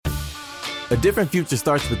A different future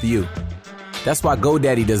starts with you. That's why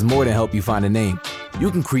GoDaddy does more than help you find a name.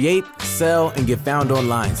 You can create, sell, and get found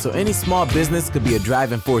online, so any small business could be a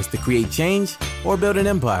driving force to create change or build an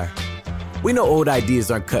empire. We know old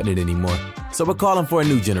ideas aren't cutting it anymore, so we're calling for a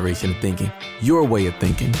new generation of thinking, your way of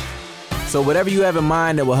thinking. So whatever you have in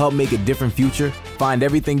mind that will help make a different future, find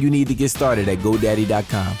everything you need to get started at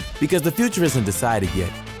GoDaddy.com. Because the future isn't decided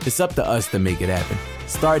yet. It's up to us to make it happen.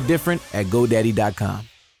 Start different at GoDaddy.com.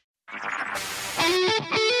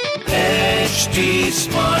 HT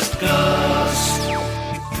Smartcast.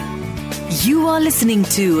 You are listening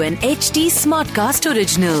to an HT Smartcast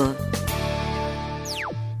original.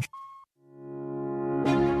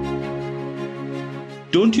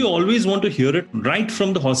 Don't you always want to hear it right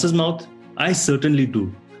from the horse's mouth? I certainly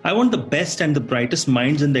do. I want the best and the brightest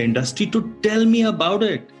minds in the industry to tell me about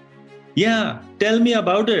it. Yeah, Tell Me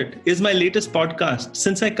About It is my latest podcast.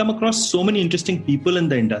 Since I come across so many interesting people in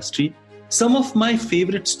the industry, some of my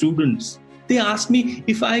favorite students, they ask me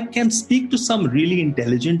if I can speak to some really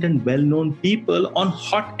intelligent and well-known people on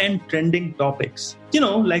hot and trending topics. You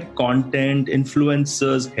know, like content,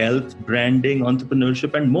 influencers, health, branding,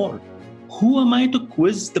 entrepreneurship, and more. Who am I to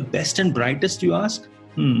quiz the best and brightest, you ask?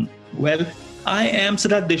 Well, I am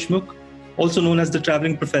Siddharth Deshmukh, also known as the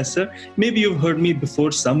traveling professor. Maybe you've heard me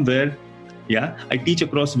before somewhere. Yeah, I teach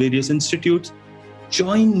across various institutes.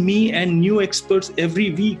 Join me and new experts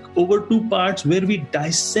every week over 2 parts where we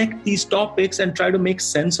dissect these topics and try to make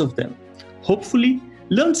sense of them. Hopefully,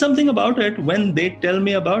 learn something about it when they tell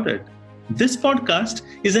me about it. This podcast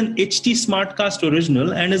is an HT Smartcast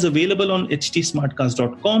original and is available on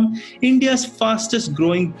htsmartcast.com, India's fastest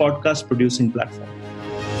growing podcast producing platform.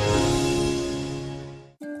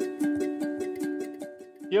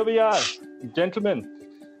 Here we are, gentlemen.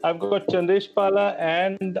 I've got Chandresh Pala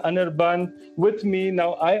and Anirban with me.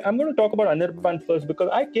 Now, I'm going to talk about Anirban first because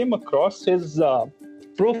I came across his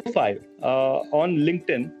profile on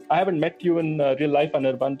LinkedIn. I haven't met you in real life,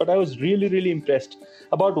 Anirban, but I was really, really impressed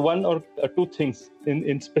about one or two things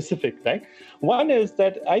in specific, right? One is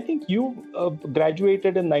that I think you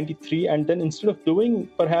graduated in 93, and then instead of doing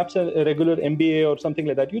perhaps a regular MBA or something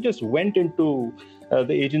like that, you just went into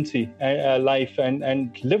the agency life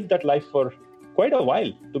and lived that life for quite a while,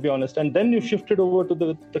 to be honest. And then you shifted over to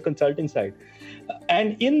the consulting side.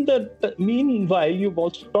 And in the meanwhile, you've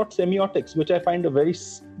also taught semiotics, which I find a very,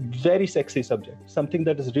 very sexy subject, something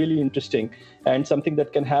that is really interesting and something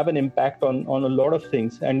that can have an impact on a lot of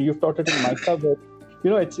things. And you've taught it in MICA, but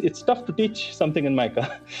it's tough to teach something in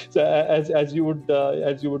MICA, so as you would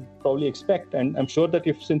probably expect. And I'm sure that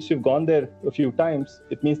since you've gone there a few times,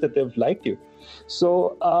 it means that they've liked you.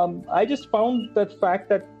 So I just found that fact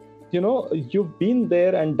that you've been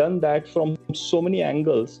there and done that from so many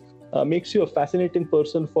angles makes you a fascinating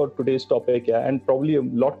person for today's topic, and probably a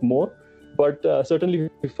lot more, but certainly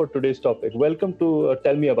for today's topic. Welcome to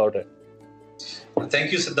Tell Me About It.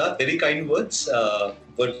 Thank you, Siddharth. Very kind words.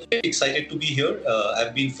 We're very excited to be here.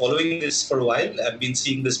 I've been following this for a while. I've been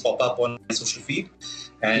seeing this pop up on my social feed.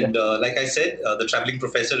 And like I said, the traveling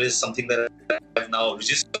professor is something that I've now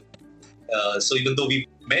registered. So even though we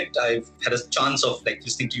met, I've had a chance of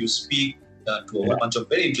listening to you speak to a whole bunch of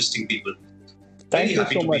very interesting people. Very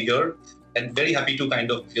happy to be here, and very happy to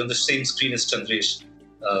kind of be on the same screen as Chandresh.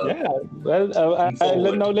 Now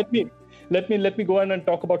let me go on and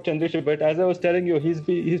talk about Chandresh a bit. As I was telling you, he's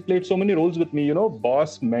played so many roles with me.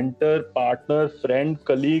 Boss, mentor, partner, friend,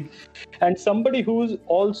 colleague, and somebody who's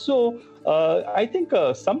also I think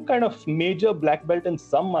some kind of major black belt in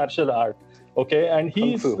some martial art. Okay, and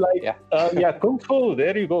he's Kung Fu,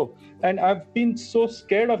 there you go. And I've been so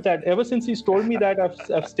scared of that. Ever since he's told me that,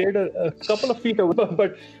 I've stayed a couple of feet away.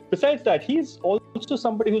 But besides that, he's also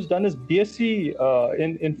somebody who's done his BSc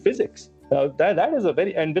in physics. That is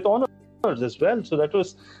and with honors as well. So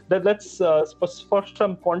let's for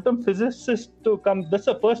some quantum physicists to come. That's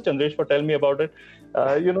the first generation for Tell Me About It.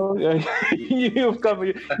 You've come.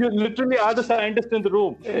 You literally are the scientist in the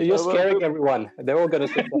room. You're scaring everyone. They're all going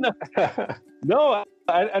to say no,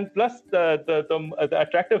 and plus the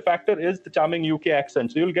attractive factor is the charming UK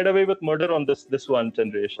accent. So you'll get away with murder on this one,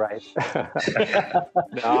 Chandresh. Right.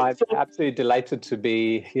 No, I'm absolutely delighted to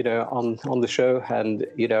be, on the show. And,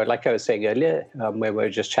 like I was saying earlier, when we were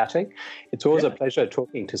just chatting, it's always a pleasure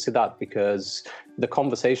talking to Siddharth, because the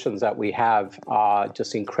conversations that we have are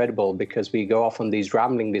just incredible, because we go off on these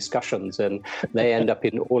rambling discussions and they end up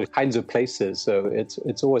in all kinds of places. So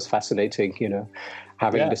it's always fascinating,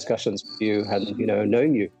 having discussions with you and,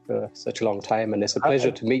 knowing you for such a long time. And it's a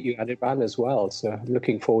pleasure to meet you, Anirban, as well. So I'm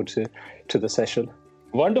looking forward to the session.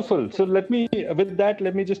 Wonderful. So let me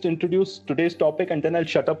just introduce today's topic, and then I'll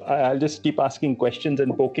shut up. I'll just keep asking questions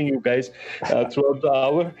and poking you guys throughout the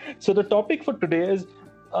hour. So the topic for today is,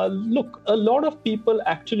 look, a lot of people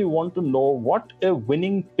actually want to know what a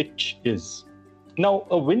winning pitch is. Now,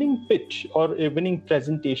 a winning pitch or a winning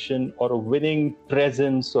presentation or a winning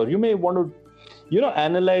presence, or you may want to,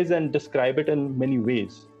 analyze and describe it in many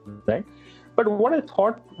ways, right? But what I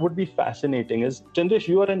thought would be fascinating is, Chandresh,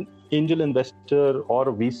 you are an angel investor or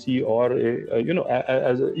a VC or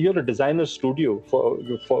you're a designer studio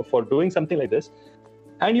for doing something like this,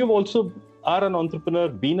 and you've also are an entrepreneur,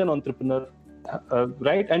 been an entrepreneur,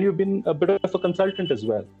 right? And you've been a bit of a consultant as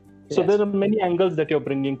well. So there are many angles that you're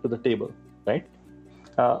bringing to the table, right?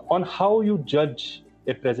 On how you judge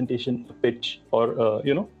a presentation, a pitch, or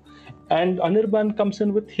And Anirban comes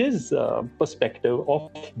in with his perspective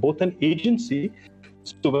of both an agency.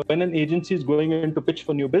 So when an agency is going in to pitch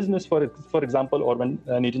for new business, for example, or when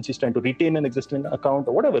an agency is trying to retain an existing account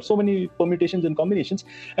or whatever, so many permutations and combinations.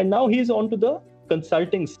 And now he's on to the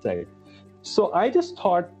consulting side. So I just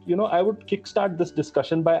thought, I would kickstart this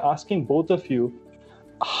discussion by asking both of you,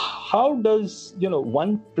 how does,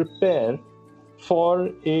 one prepare for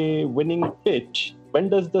a winning pitch? When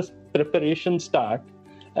does this preparation start?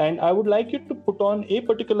 And I would like you to put on a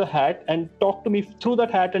particular hat and talk to me through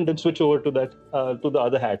that hat, and then switch over to that to the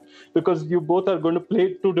other hat, because you both are going to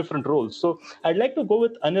play two different roles. So I'd like to go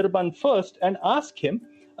with Anirban first and ask him,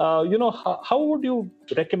 how would you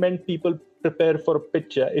recommend people prepare for a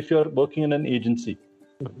pitch if you're working in an agency?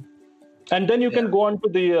 Mm-hmm. And then you can go on to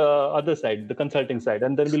the other side, the consulting side,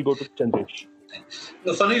 and then we'll go to Chandresh.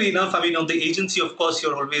 No, funnily enough, on the agency, of course,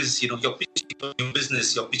 you're always, you're pitching new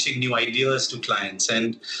business, you're pitching new ideas to clients.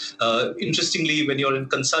 And interestingly, when you're in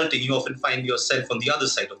consulting, you often find yourself on the other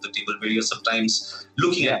side of the table, where you're sometimes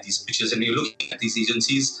looking at these pitches and you're looking at these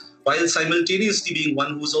agencies, while simultaneously being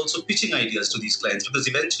one who's also pitching ideas to these clients. Because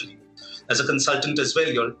eventually, as a consultant as well,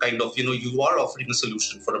 you're kind of, you are offering a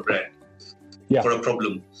solution for a brand. For a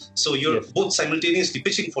problem. So you're both simultaneously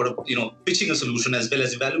pitching pitching a solution as well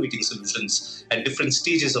as evaluating solutions at different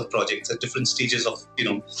stages of projects, at different stages of,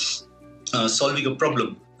 solving a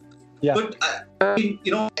problem. Yeah. But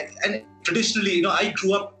and traditionally, I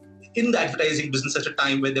grew up in the advertising business at a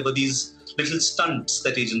time where there were these little stunts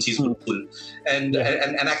that agencies would pull. And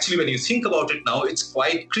actually, when you think about it now, it's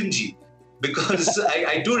quite cringy. Because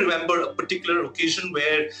I do remember a particular occasion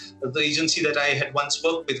where the agency that I had once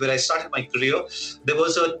worked with, where I started my career, there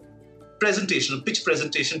was a pitch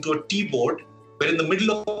presentation to a tea board, where in the middle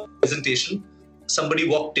of the presentation, somebody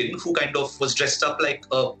walked in who kind of was dressed up like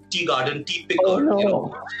a tea garden tea picker,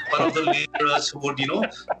 one of the laborers who would,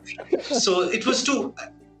 So it was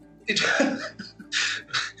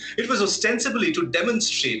it was ostensibly to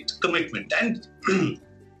demonstrate commitment, and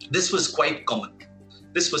this was quite common.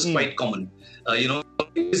 Quite common.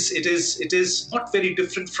 It is not very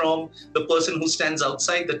different from the person who stands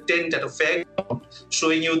outside the tent at a fairground,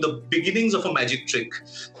 showing you the beginnings of a magic trick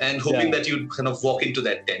and hoping that you kind of walk into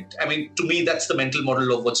that tent. To me, that's the mental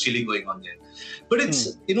model of what's really going on there. But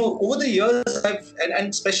it's, over the years, and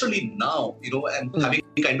especially now, and having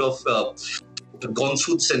kind of gone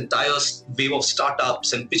through this entire wave of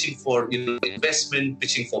startups and pitching for investment,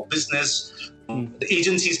 pitching for business, the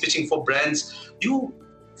agencies pitching for brands, you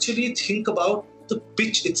actually think about the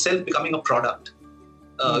pitch itself becoming a product.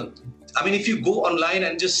 If you go online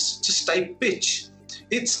and just type pitch,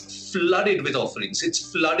 it's flooded with offerings. It's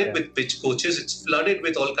flooded with pitch coaches. It's flooded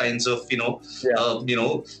with all kinds of,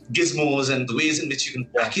 gizmos and the ways in which you can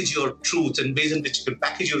package your truth and ways in which you can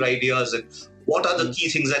package your ideas and what are the key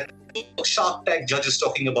things that Shark Tank judge is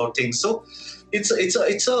talking about things. So it's a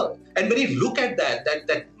and when you look at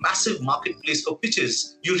that massive marketplace for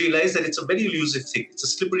pitches, you realize that it's a very elusive thing. It's a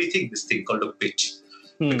slippery thing, this thing called a pitch.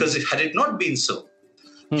 Because had it not been so,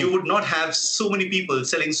 you would not have so many people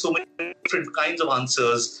selling so many different kinds of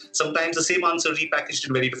answers, sometimes the same answer repackaged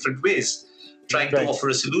in very different ways, trying to offer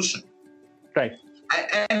a solution. Right.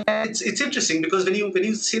 And it's interesting because when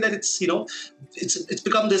you say that it's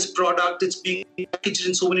become this product, it's being packaged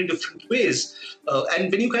in so many different ways, and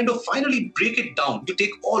when you kind of finally break it down, you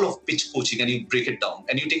take all of pitch coaching and you break it down,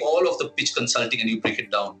 and you take all of the pitch consulting and you break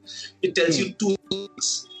it down. It tells you two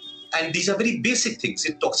things, and these are very basic things.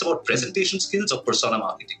 It talks about presentation skills or persona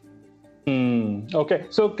marketing. Okay,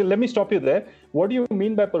 so let me stop you there. What do you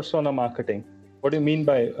mean by persona marketing? What do you mean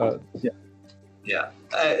by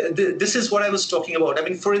this is what I was talking about.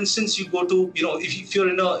 For instance, you go to, if you're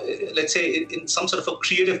in let's say in some sort of a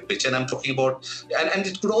creative pitch, and I'm talking about, and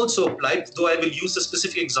it could also apply, though I will use the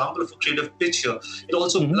specific example of a creative pitch here, it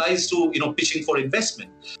also applies to, pitching for investment,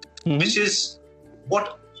 which is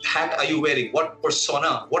what hat are you wearing? What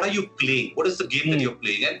persona? What are you playing? What is the game that you're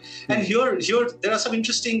playing? And here there are some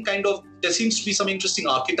interesting there seems to be some interesting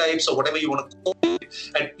archetypes or whatever you want to call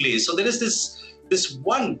it at play. So there is this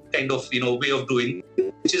one kind of way of doing,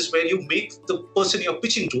 which is where you make the person you're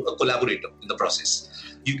pitching to a collaborator in the process.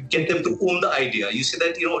 You get them to own the idea. You say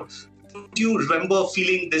that, do you remember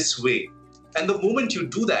feeling this way? And the moment you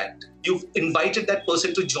do that, you've invited that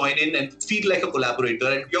person to join in and feel like a collaborator,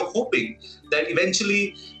 and you're hoping that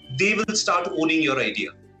eventually they will start owning your idea.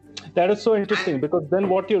 That is so interesting, because then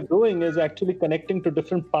what you're doing is actually connecting to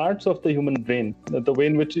different parts of the human brain, the way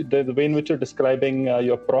in which you're describing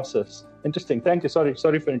your process. Interesting. Thank you. Sorry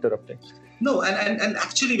for interrupting. No, and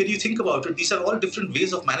actually, when you think about it, these are all different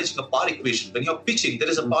ways of managing a power equation. When you're pitching, there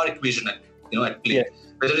is a power equation at play. Yeah.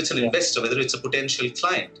 Whether it's an investor, whether it's a potential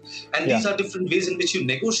client. And these are different ways in which you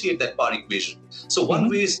negotiate that power equation. So one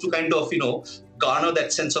way is to garner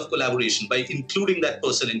that sense of collaboration by including that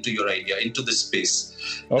person into your idea, into the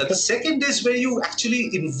space. Okay. The second is where you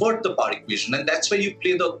actually invert the power equation, and that's where you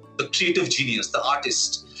play the creative genius, the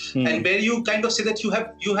artist, and where you say that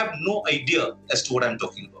you have no idea as to what I'm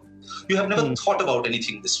talking about. You have never thought about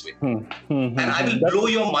anything this way. And I will blow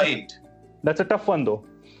your mind. That's a tough one, though.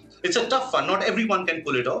 It's a tough one. Not everyone can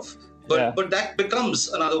pull it off, but that becomes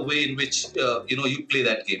another way in which you play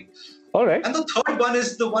that game. All right. And the third one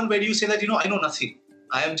is the one where you say that I know nothing.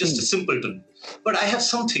 I am just a simpleton, but I have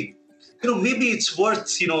something. Maybe it's worth.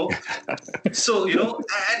 So and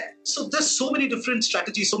so there's so many different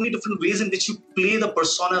strategies, so many different ways in which you play the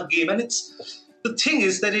persona game, and the thing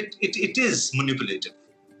is that it is manipulative.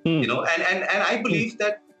 And I believe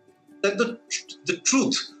that the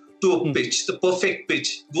truth to a pitch, the perfect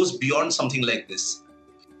pitch, goes beyond something like this.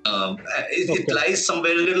 It lies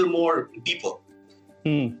somewhere a little more deeper.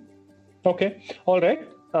 Okay. All right.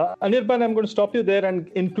 Anirban, I'm going to stop you there and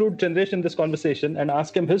include Chandresh in this conversation and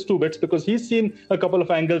ask him his 2 bits, because he's seen a couple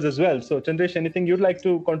of angles as well. So Chandresh, anything you'd like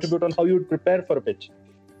to contribute on how you would prepare for a pitch?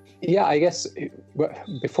 Yeah, I guess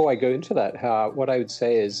before I go into that, what I would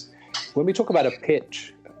say is when we talk about a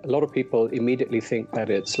pitch, a lot of people immediately think that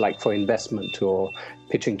it's like for investment or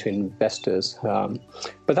pitching to investors.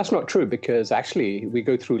 But that's not true, because actually we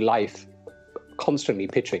go through life constantly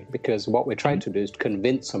pitching, because what we're trying to do is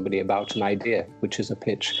convince somebody about an idea, which is a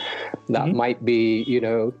pitch. That might be,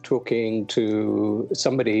 talking to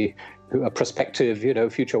somebody, a prospective,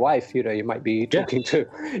 future wife. You might be talking to,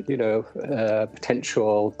 a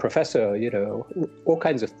potential professor, all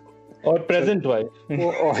kinds of. Or present wife.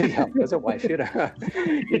 or present wife,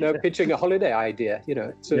 pitching a holiday idea,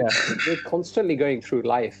 So we're constantly going through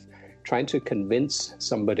life trying to convince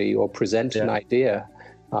somebody or present an idea.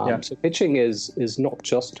 So pitching is not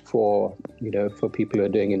just for people who are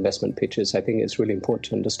doing investment pitches. I think it's really important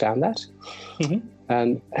to understand that.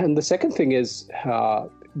 And the second thing is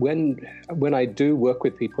when I do work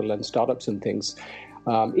with people and startups and things,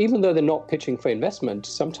 even though they're not pitching for investment,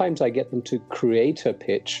 sometimes I get them to create a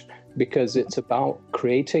pitch, because it's about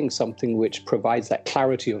creating something which provides that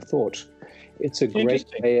clarity of thought. It's a great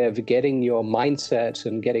way of getting your mindset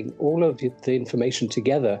and getting all of the information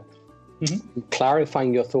together,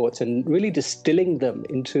 clarifying your thoughts and really distilling them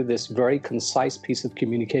into this very concise piece of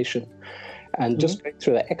communication. And just going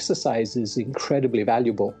through that exercise is incredibly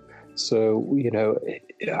valuable. So,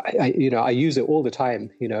 I use it all the time,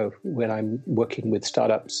 when I'm working with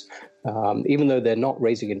startups, even though they're not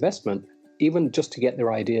raising investment, even just to get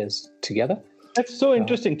their ideas together. That's so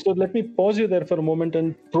interesting. So let me pause you there for a moment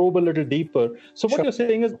and probe a little deeper. So what you're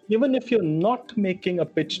saying is, even if you're not making a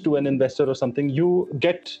pitch to an investor or something, you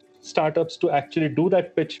get startups to actually do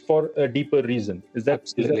that pitch for a deeper reason. Is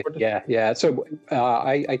that what Yeah. So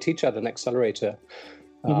I teach at an accelerator.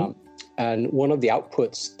 And one of the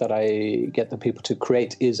outputs that I get the people to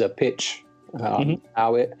create is a pitch.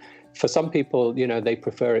 For some people, they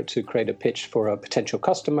prefer it to create a pitch for a potential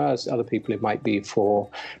customer. Other people, it might be for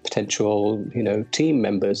potential, team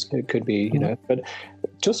members. It could be, but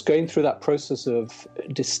just going through that process of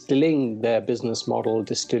distilling their business model,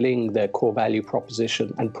 distilling their core value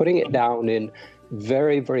proposition, and putting it down in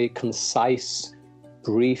very, very concise,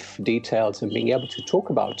 brief details, and being able to talk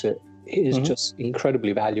about it is just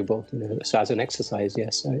incredibly valuable. So as an exercise,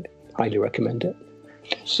 yes, I highly recommend it.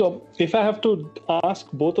 So if I have to ask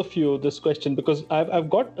both of you this question, because I've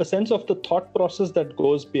got a sense of the thought process that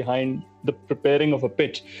goes behind the preparing of a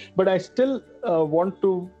pitch, but I still want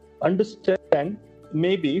to understand,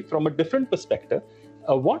 maybe from a different perspective,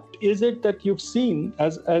 what is it that you've seen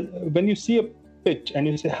as when you see a pitch and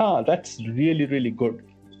you say, that's really, really good.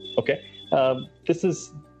 Okay, this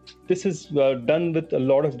is done with a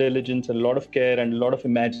lot of diligence, a lot of care, and a lot of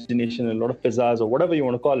imagination, a lot of pizzazz, or whatever you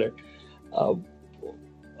want to call it.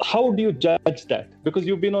 how do you judge that? Because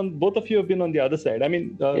both of you have been on the other side. I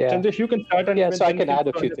mean, Chandresh, you can start. So I can add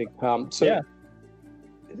a few things.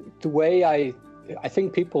 The way I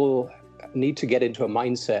think people need to get into a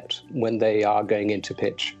mindset when they are going into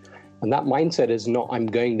pitch. And that mindset is not, I'm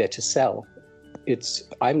going there to sell. It's,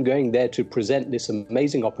 I'm going there to present this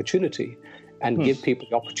amazing opportunity and give people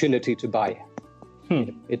the opportunity to buy.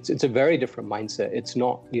 It's a very different mindset. It's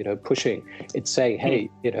not, pushing. It's saying, hey,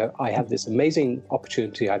 I have this amazing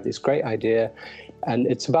opportunity. I have this great idea. And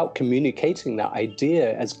it's about communicating that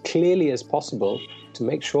idea as clearly as possible to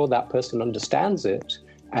make sure that person understands it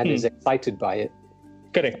and is excited by it.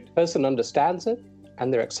 Correct. The person understands it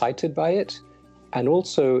and they're excited by it. And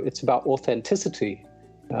also it's about authenticity.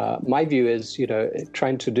 My view is,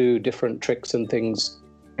 trying to do different tricks and things,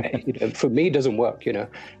 for me doesn't work.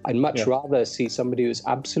 I'd much rather see somebody who's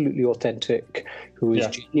absolutely authentic, who is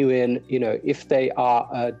genuine. If they are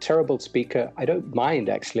a terrible speaker, I don't mind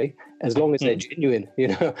actually, as long as they're genuine,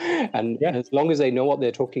 and as long as they know what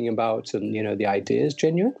they're talking about and, the idea is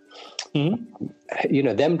genuine.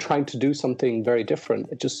 Them trying to do something very different,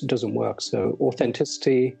 it just doesn't work. So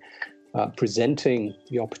authenticity, presenting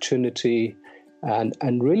the opportunity,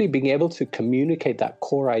 and really being able to communicate that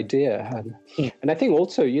core idea. And I think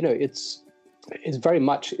also, it's very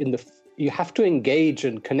much you have to engage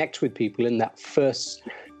and connect with people in that first,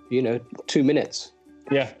 2 minutes.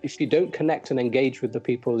 Yeah. If you don't connect and engage with the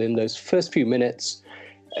people in those first few minutes,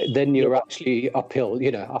 then you're actually uphill,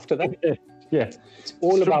 after that. Yeah. It's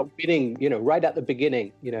all about winning, right at the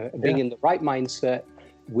beginning, being in the right mindset,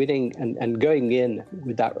 winning and going in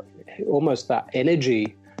with that, almost that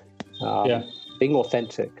energy, being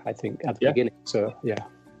authentic, I think, at the beginning. So,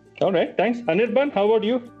 All right. Thanks. Anirban, how about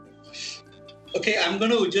you? Okay, I'm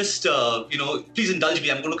going to just, please indulge me.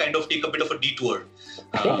 I'm going to kind of take a bit of a detour.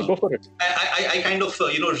 Go for it. I kind of,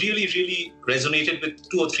 really, really resonated with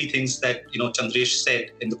 2 or 3 things that, Chandresh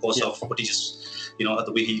said in the course of what he just,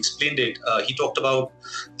 the way he explained it. He talked about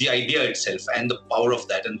the idea itself and the power of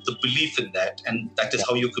that and the belief in that. And that is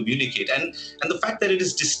how you communicate. And the fact that it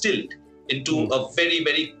is distilled into a very,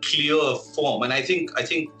 very clear form. And I think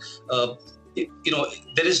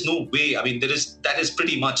there is no way. I mean, that is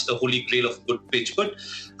pretty much the holy grail of good pitch. But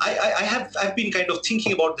I've been kind of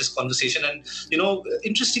thinking about this conversation, and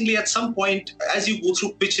interestingly, at some point, as you go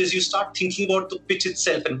through pitches, you start thinking about the pitch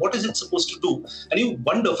itself and what is it supposed to do, and you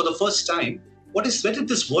wonder for the first time, where did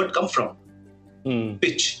this word come from?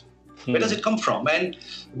 Pitch. Where does it come from, and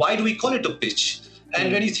why do we call it a pitch?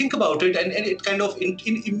 And when you think about it, and it kind of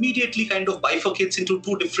immediately kind of bifurcates into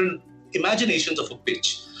 2 different imaginations of a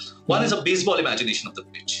pitch. One is a baseball imagination of the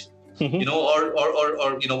pitch, or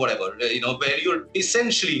whatever, where you're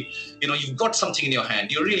essentially, you've got something in your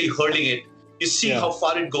hand, you're really hurling it, you see how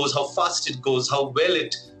far it goes, how fast it goes, how well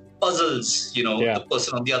it puzzles, the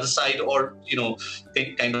person on the other side, or,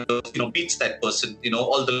 kind of, beats that person,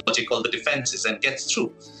 all the logic, all the defenses, and gets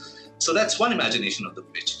through. So that's one imagination of the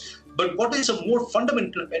pitch. But what is a more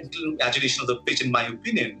fundamental imagination of the pitch, in my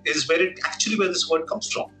opinion, is where this word comes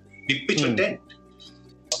from. The pitcher tent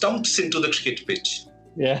stumps into the cricket pitch.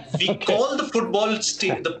 Yeah. We call the football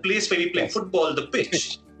the place where we play football the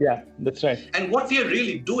pitch. Yeah, that's right. And what we are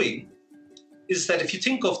really doing is that if you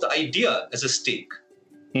think of the idea as a stake,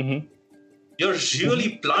 you're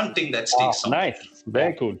really planting that stake somewhere. Nice.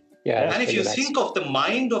 Very cool. Yeah. And if you think of the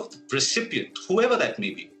mind of the recipient, whoever that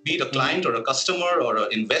may be it a client or a customer or an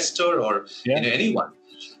investor or anyone,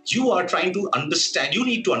 you are trying to understand, you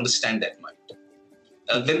need to understand that mind.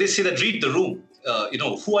 When they say that read the room,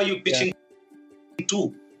 who are you pitching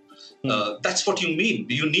to? That's what you mean.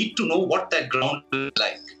 You need to know what that ground is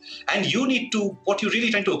like. And what you're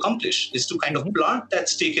really trying to accomplish is to kind of plant that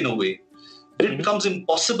stake in a way that it becomes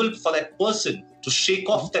impossible for that person to shake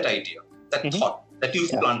off that idea, that thought that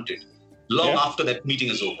you've planted long after that meeting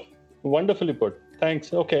is over. Wonderfully put.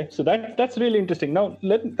 Thanks. Okay. So that's really interesting. Now,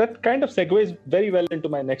 that kind of segues very well into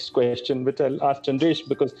my next question, which I'll ask Chandresh,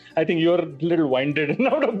 because I think you're a little winded and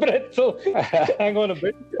out of breath. So hang on a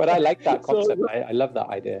bit. But I like that concept. I love that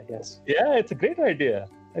idea. Yes. Yeah, it's a great idea.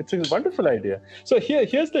 It's a wonderful idea. So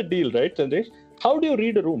here's the deal, right, Chandresh? How do you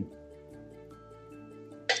read a room?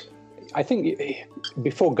 I think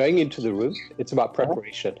before going into the room, it's about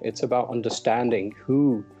preparation. It's about understanding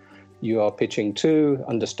who you are pitching to,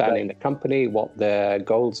 understanding the company, what their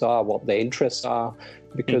goals are, what their interests are,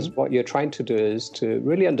 because what you're trying to do is to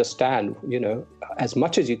really understand, as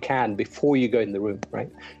much as you can before you go in the room, right?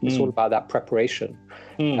 It's all about that preparation.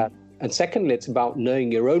 And secondly, it's about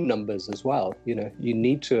knowing your own numbers as well. You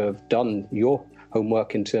need to have done your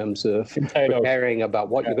homework in terms of preparing about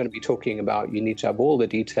what you're going to be talking about. You need to have all the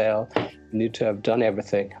detail. You need to have done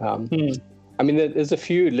everything. I mean, there's a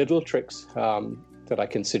few little tricks that I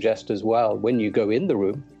can suggest as well when you go in the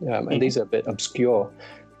room, and these are a bit obscure.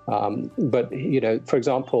 But, for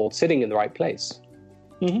example, sitting in the right place.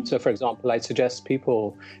 So, for example, I suggest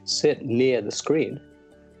people sit near the screen.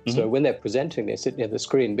 So when they're presenting, they sit near the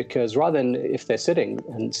screen, because rather than if they're sitting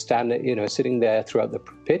and sitting there throughout the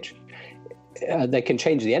pitch, they can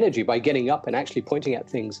change the energy by getting up and actually pointing at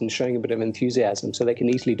things and showing a bit of enthusiasm. So they can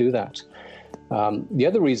easily do that. The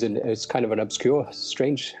other reason, is kind of an obscure,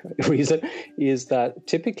 strange reason, is that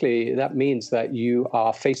typically that means that you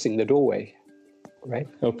are facing the doorway, right?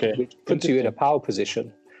 Okay. Which puts you in a power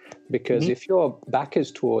position. Because if your back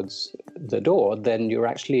is towards the door, then you're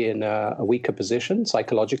actually in a weaker position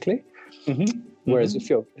psychologically. Whereas if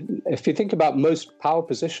you think about most power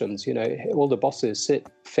positions, all the bosses sit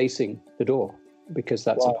facing the door because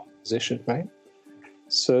that's a position, right?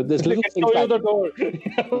 So there's little things like the door.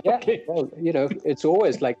 Okay. Well, it's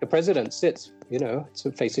always like the president sits, it's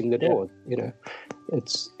facing the door.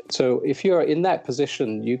 It's so if you're in that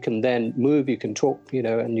position, you can then move, you can talk,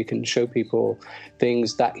 and you can show people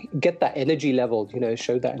things that get that energy level,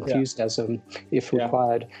 show that enthusiasm if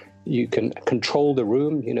required. You can control the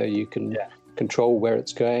room, you can control where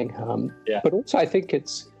it's going. But also I think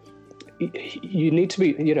you need to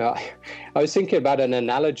be, I was thinking about an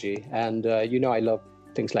analogy, and I love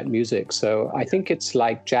things like music. So I think it's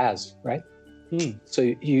like jazz, right? So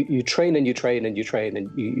you train and you train and you train, and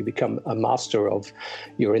you become a master of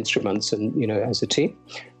your instruments and, as a team.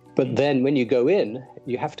 But then when you go in,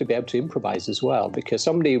 you have to be able to improvise as well, because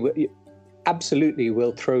somebody absolutely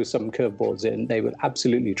will throw some curveballs in. They will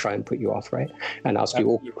absolutely try and put you off, right? And ask you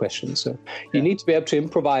awkward questions. So you need to be able to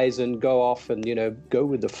improvise and go off and, go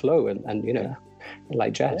with the flow and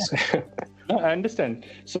like jazz. No, I understand.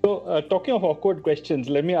 So talking of awkward questions,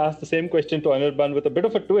 let me ask the same question to Anirban with a bit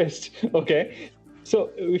of a twist. Okay. So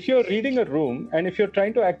if you're reading a room and if you're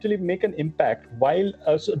trying to actually make an impact,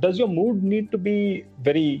 so does your mood need to be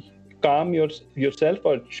very calm yourself,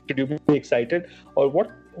 or should you be excited, or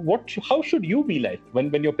how should you be like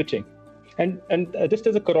when you're pitching? And just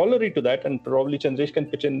as a corollary to that, and probably Chandresh can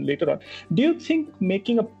pitch in later on, do you think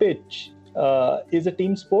making a pitch is a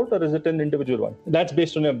team sport, or is it an individual one? That's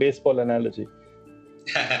based on your baseball analogy.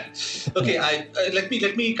 Okay, let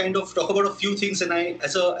me kind of talk about a few things, and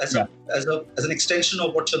as an extension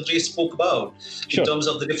of what Chandresh spoke about in terms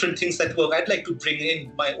of the different things that work. I'd like to bring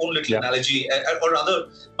in my own little analogy, or rather,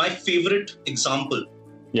 my favorite example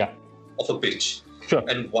of a pitch,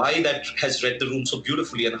 and why that has read the room so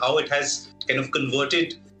beautifully, and how it has kind of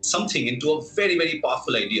converted something into a very, very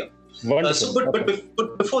powerful idea.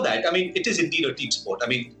 But before that, I mean, it is indeed a team sport. I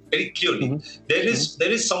mean, very clearly, there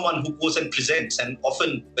is someone who goes and presents, and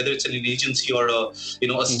often, whether it's in an agency or a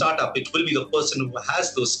startup, it will be the person who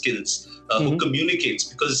has those skills, who communicates,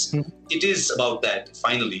 because it is about that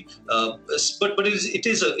finally. But it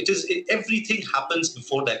is everything happens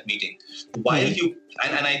before that meeting. While you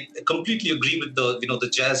and I completely agree with the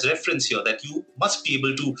jazz reference here, that you must be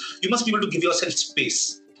able to give yourself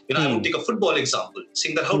space. I would take a football example,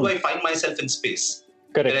 saying that how do I find myself in space?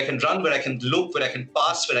 Correct. Where I can run, where I can look, where I can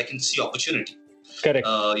pass, where I can see opportunity. Correct.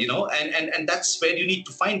 And that's where you need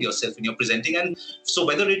to find yourself when you're presenting. And so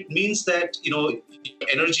whether it means that,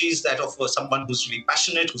 energy is that of someone who's really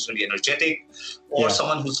passionate, who's really energetic, or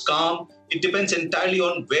someone who's calm, it depends entirely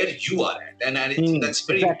on where you are at. And I think that's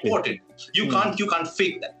very important. You can't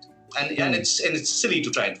fake that. And it's silly to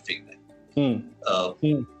try and fake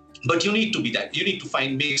that. But you need to be that. You need to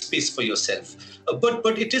make space for yourself. But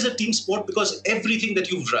it is a team sport, because everything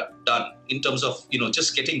that you've done in terms of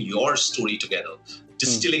just getting your story together,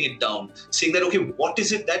 distilling it down, saying that, okay, what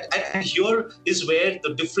is it that, and here is where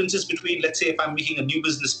the differences between, let's say, if I'm making a new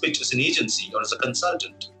business pitch as an agency or as a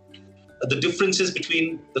consultant, the differences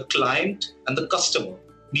between the client and the customer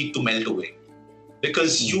need to melt away,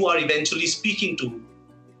 because you are eventually speaking to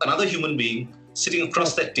another human being sitting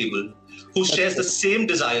across that table, who shares the same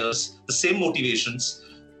desires, the same motivations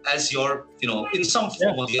as your, in some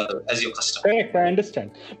form or the other, as your customer. Correct, I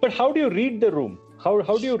understand. But how do you read the room? How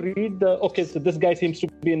do you read so this guy seems to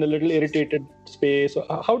be in a little irritated space.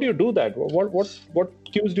 How do you do that? What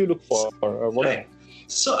cues do you look for? Or what? Right.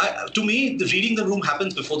 So to me, reading the room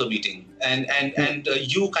happens before the meeting, and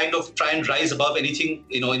you kind of try and rise above anything,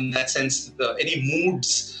 in that sense, any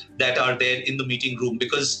moods that are there in the meeting room,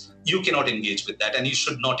 because you cannot engage with that, and you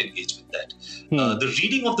should not engage with that. The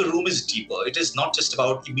reading of the room is deeper. It is not just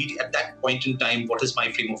about immediate at that point in time, what is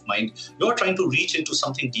my frame of mind? You're trying to reach into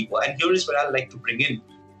something deeper. And here is where I like to bring in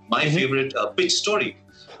my favorite pitch story.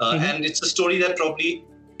 And it's a story that probably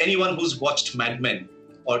anyone who's watched Mad Men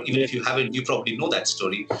or even if you haven't, you probably know that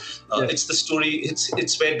story. It's the story.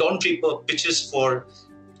 It's where Don Draper pitches for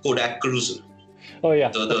Kodak Carousel. Oh yeah,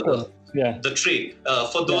 the tray.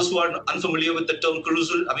 For those who are unfamiliar with the term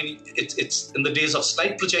carousel, I mean, it's in the days of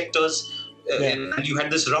slide projectors. And you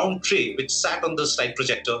had this round tray which sat on the slide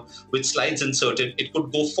projector with slides inserted. It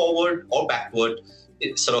could go forward or backward,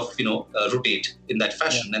 rotate in that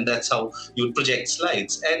fashion. And that's how you would project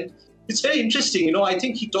slides. And it's very interesting. I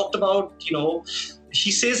think he talked about,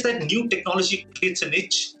 he says that new technology creates an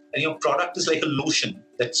itch and your product is like a lotion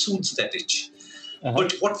that soothes that itch.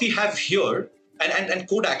 But what we have here, and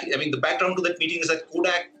Kodak, I mean, the background to that meeting is that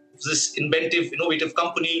Kodak, this inventive, innovative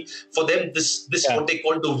company, for them, this what they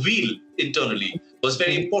called the wheel internally was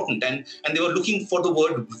very important. And they were looking for the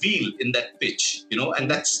word wheel in that pitch,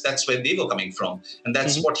 and that's where they were coming from. And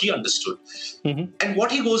that's what he understood. And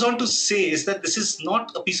what he goes on to say is that this is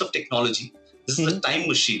not a piece of technology. This is a time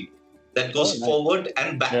machine that goes forward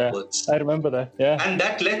and backwards. I remember that. Yeah. And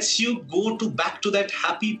that lets you go back to that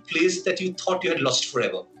happy place that you thought you had lost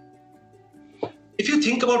forever. If you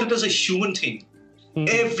think about it as a human thing,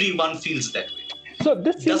 everyone feels that way. So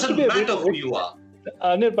this doesn't matter who you are.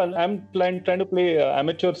 Anirban, I'm trying to play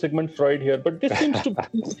amateur Sigmund Freud here, but this seems to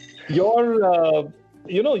be your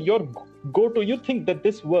go-to. You think that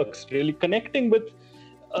this works, really connecting with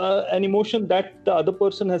an emotion that the other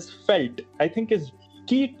person has felt, I think is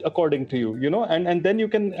key according to you, and then you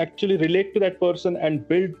can actually relate to that person and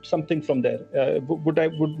build something from there. Would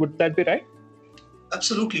that be right?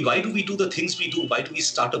 Absolutely. Why do we do the things we do? Why do we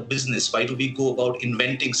start a business? Why do we go about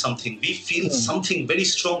inventing something? We feel something very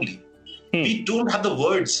strongly. We don't have the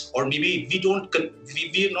words, or maybe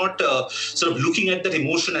we're not sort of looking at that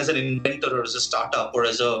emotion as an inventor or as a startup or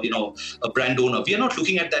as a brand owner. We are not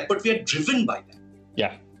looking at that, but we are driven by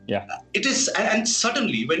that. Yeah. It is, and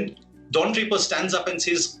suddenly when Don Draper stands up and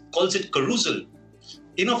calls it carousel,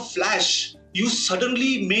 in a flash, you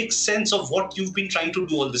suddenly make sense of what you've been trying to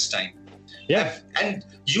do all this time. Yeah. And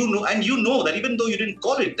you know that even though you didn't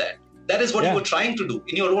call it that is what you were trying to do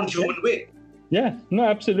in your own human way. Yeah, no,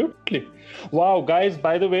 absolutely. Wow, guys,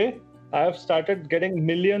 by the way, I have started getting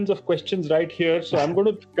millions of questions right here. So I'm going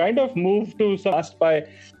to kind of move to some asked by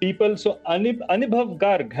people. So Anubhav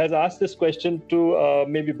Garg has asked this question to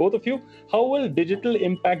maybe both of you. How will digital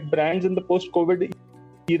impact brands in the post-COVID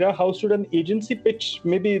era? How should an agency pitch?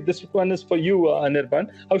 Maybe this one is for you,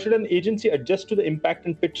 Anirban. How should an agency adjust to the impact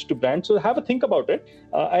and pitch to brands? So have a think about it.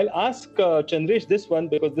 I'll ask Chandresh this one,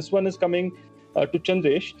 because this one is coming to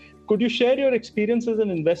Chandresh. Could you share your experience as an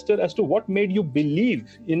investor as to what made you believe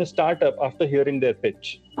in a startup after hearing their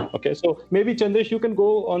pitch? Okay, so maybe Chandresh, you can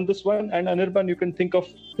go on this one, and Anirban, you can think of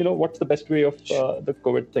what's the best way of the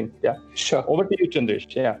COVID thing. Yeah, sure. Over to you,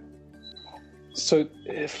 Chandresh. Yeah. So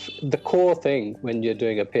if the core thing when you're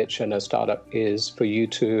doing a pitch in a startup is for you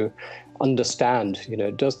to understand,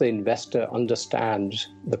 does the investor understand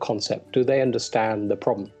the concept? Do they understand the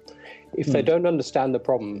problem? If they don't understand the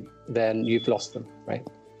problem, then you've lost them, right?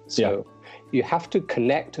 So you have to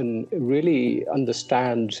connect and really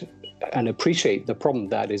understand and appreciate the problem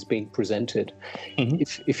that is being presented.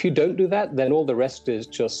 If you don't do that, then all the rest is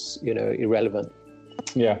just, irrelevant.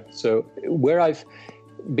 Yeah. So where I've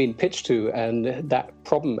been pitched to, and that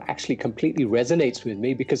problem actually completely resonates with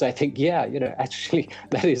me, because I think, actually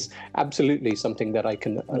that is absolutely something that I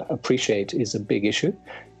can appreciate is a big issue.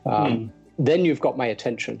 Then you've got my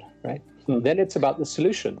attention, right? Then it's about the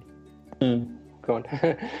solution. Go on.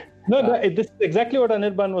 No, this is exactly what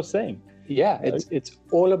Anirban was saying. Yeah, it's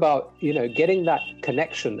all about, getting that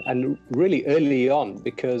connection, and really early on,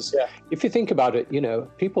 because if you think about it,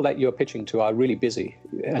 people that you're pitching to are really busy,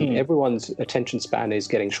 and everyone's attention span is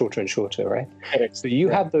getting shorter and shorter, right? Correct. So you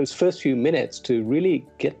have those first few minutes to really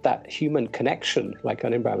get that human connection, like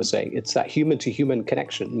Anirban was saying. It's that human to human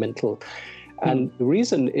connection, mental. And the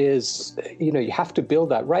reason is, you have to build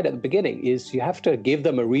that right at the beginning, is you have to give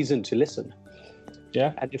them a reason to listen.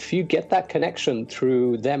 Yeah. And if you get that connection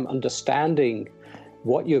through them understanding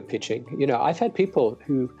what you're pitching, I've had people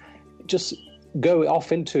who just go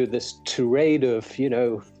off into this tirade of,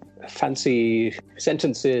 fancy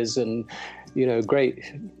sentences and,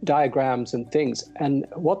 great diagrams and things. And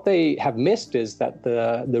what they have missed is that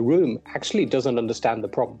the room actually doesn't understand the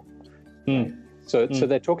problem. So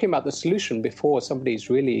they're talking about the solution before somebody's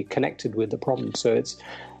really connected with the problem. So it's,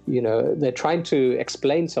 they're trying to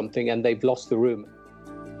explain something and they've lost the room.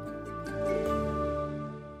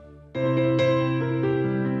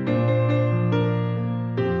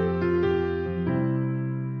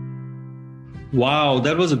 Wow,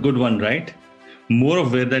 that was a good one, right? More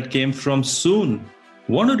of where that came from soon.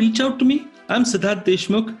 Want to reach out to me? I'm Siddharth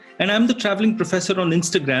Deshmukh, and I'm the traveling professor on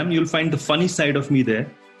Instagram. You'll find the funny side of me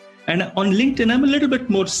there. And on LinkedIn, I'm a little bit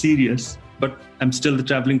more serious, but I'm still the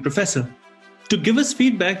traveling professor. To give us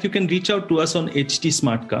feedback, you can reach out to us on HT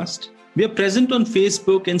Smartcast. We are present on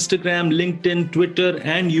Facebook, Instagram, LinkedIn, Twitter,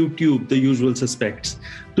 and YouTube, the usual suspects.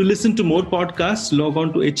 To listen to more podcasts, log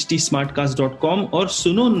on to htsmartcast.com or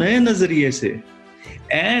suno naye nazariye se.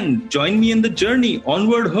 And join me in the journey.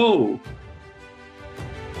 Onward ho!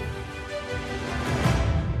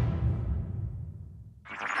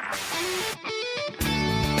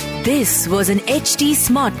 This was an HT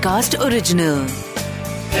Smartcast original.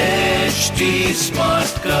 HT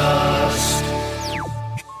Smartcast.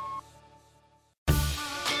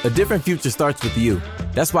 A different future starts with you.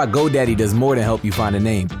 That's why GoDaddy does more than help you find a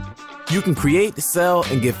name. You can create, sell,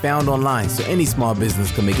 and get found online so any small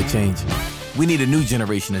business can make a change. We need a new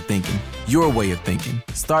generation of thinking, your way of thinking.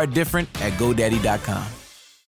 Start different at GoDaddy.com.